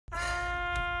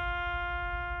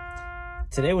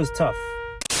Today was tough.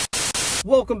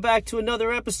 Welcome back to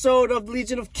another episode of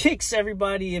Legion of Kicks,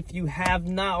 everybody. If you have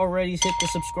not already hit the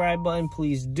subscribe button,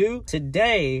 please do.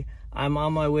 Today, I'm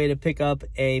on my way to pick up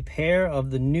a pair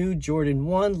of the new Jordan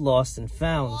 1 Lost and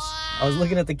Founds. I was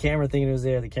looking at the camera thinking it was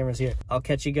there. The camera's here. I'll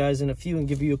catch you guys in a few and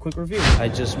give you a quick review. I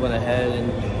just went ahead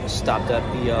and stopped at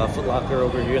the Foot Locker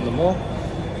over here in the mall.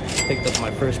 Picked up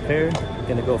my first pair.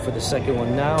 Gonna go for the second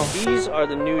one now. These are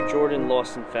the new Jordan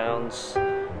Lost and Founds.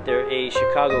 They're a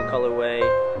Chicago colorway,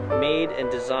 made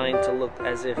and designed to look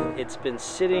as if it's been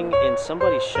sitting in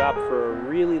somebody's shop for a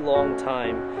really long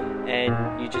time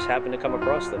and you just happen to come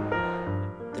across them.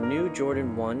 The new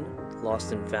Jordan 1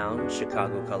 Lost and Found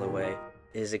Chicago colorway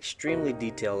is extremely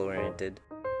detail-oriented.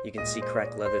 You can see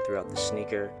cracked leather throughout the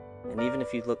sneaker, and even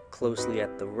if you look closely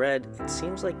at the red, it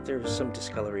seems like there's some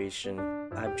discoloration.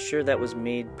 I'm sure that was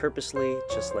made purposely,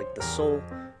 just like the sole,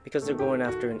 because they're going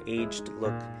after an aged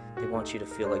look. They want you to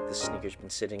feel like the sneaker's been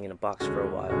sitting in a box for a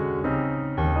while.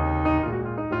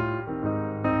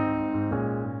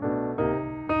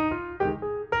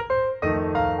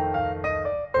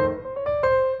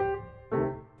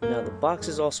 Now the box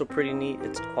is also pretty neat.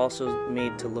 It's also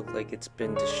made to look like it's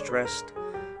been distressed.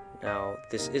 Now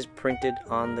this is printed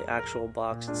on the actual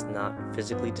box, it's not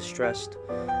physically distressed.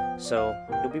 So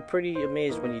you'll be pretty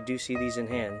amazed when you do see these in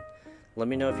hand. Let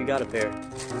me know if you got a pair.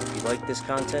 If you like this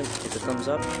content, give a thumbs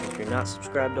up. If you're not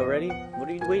subscribed already, what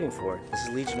are you waiting for? This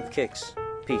is Legion of Kicks.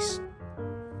 Peace.